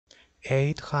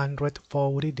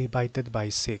840 divided by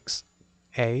 6.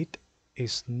 8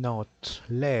 is not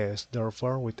less,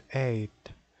 therefore with 8.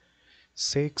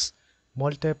 6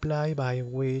 multiply by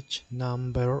which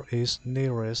number is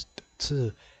nearest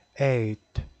to 8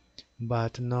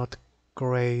 but not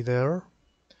greater.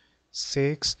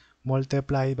 6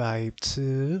 multiplied by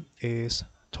 2 is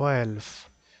 12.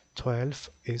 12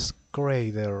 is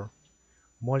greater.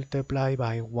 Multiply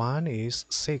by 1 is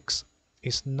 6.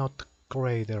 Is not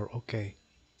greater. Okay.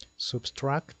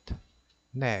 Subtract.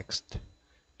 Next.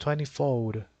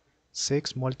 24.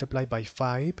 6 multiplied by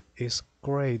 5 is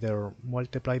greater.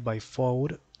 Multiplied by 4,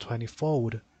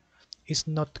 24. Is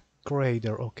not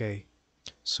greater. Okay.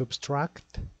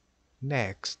 Subtract.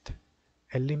 Next.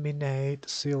 Eliminate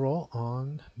 0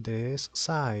 on this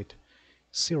side.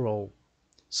 0.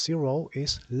 0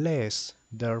 is less,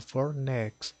 therefore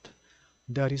next.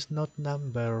 There is not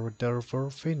number, therefore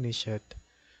finish it.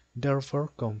 Therefore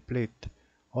complete.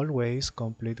 Always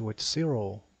complete with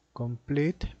 0.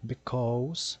 Complete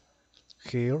because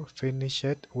here finish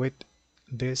it with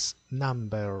this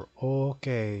number.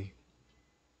 Okay.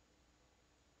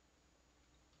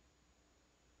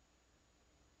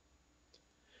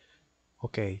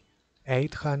 Okay.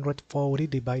 840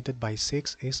 divided by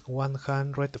 6 is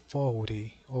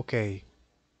 140. Okay.